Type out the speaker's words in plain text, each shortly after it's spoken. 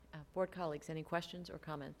Board colleagues, any questions or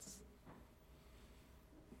comments?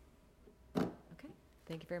 Okay,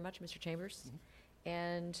 thank you very much, Mr. Chambers.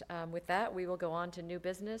 And with that, we will go on to new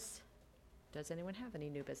business. Does anyone have any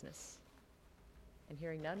new business? And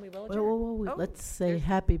hearing none, we will adjourn. Whoa. Oh, Let's say there's-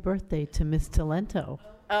 happy birthday to Miss Talento.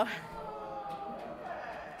 Oh.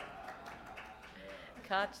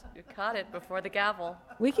 Caught it before the gavel.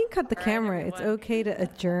 We can cut the All right, camera. It's everyone. okay to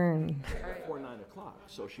adjourn. All right. Before 9 o'clock,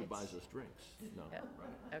 so she buys us drinks. No. Yeah.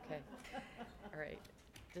 Okay. All right.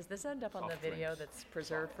 Does this end up on the Soft video drinks. that's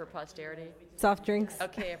preserved for posterity? Soft drinks.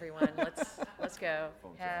 Okay, everyone, let's go.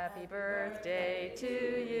 Happy birthday to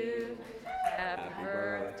you. Happy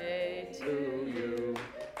birthday to To you.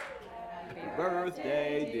 Happy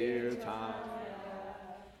birthday, dear Tom.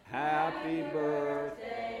 Happy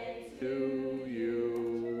birthday to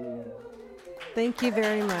you. Thank you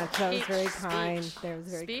very much. That was Speech, very speech. kind. That was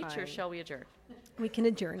very Speech, kind. or shall we adjourn? We can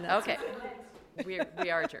adjourn that. Okay. We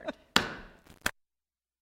are adjourned.